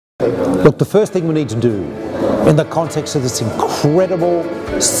Look, the first thing we need to do in the context of this incredible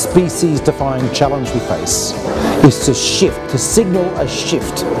species-defying challenge we face is to signal a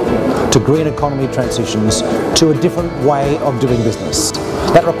shift to green economy transitions to a different way of doing business.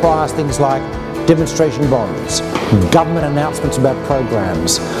 That requires things like demonstration bonds, government announcements about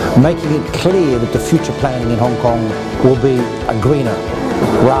programs, making it clear that the future planning in Hong Kong will be a greener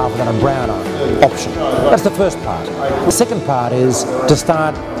rather than a browner option. That's the first part. The second part is to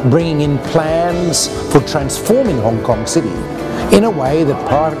start bringing in plans for transforming Hong Kong City in a way that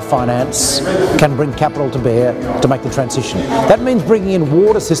private finance can bring capital to bear to make the transition. That means bringing in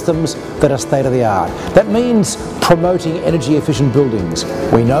water systems that are state-of-the-art. That means promoting energy efficient buildings.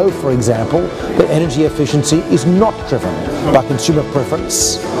 We know, for example, that energy efficiency is not driven by consumer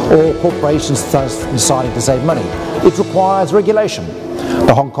preference or corporations deciding to save money. It requires regulation.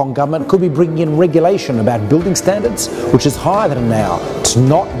 The Hong Kong government could be bringing in regulation about building standards, which is higher than now. It's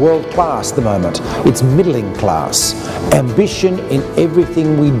not world class at the moment, it's middling class. Ambition in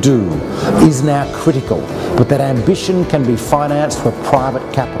everything we do is now critical, but that ambition can be financed with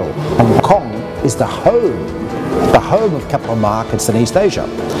private capital. Hong Kong is the home of capital markets in East Asia.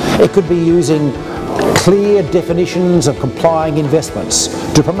 It could be using clear definitions of complying investments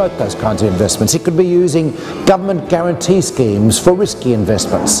to promote those kinds of investments. It could be using government guarantee schemes for risky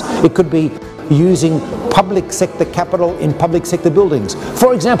investments. It could be using public sector capital in public sector buildings.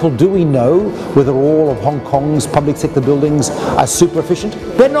 For example, do we know whether all of Hong Kong's public sector buildings are super efficient?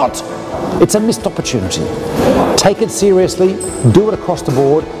 They're not. It's a missed opportunity. Take it seriously, do it across the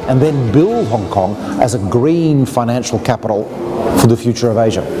board, and then build Hong Kong as a green financial capital for the future of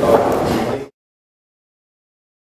Asia.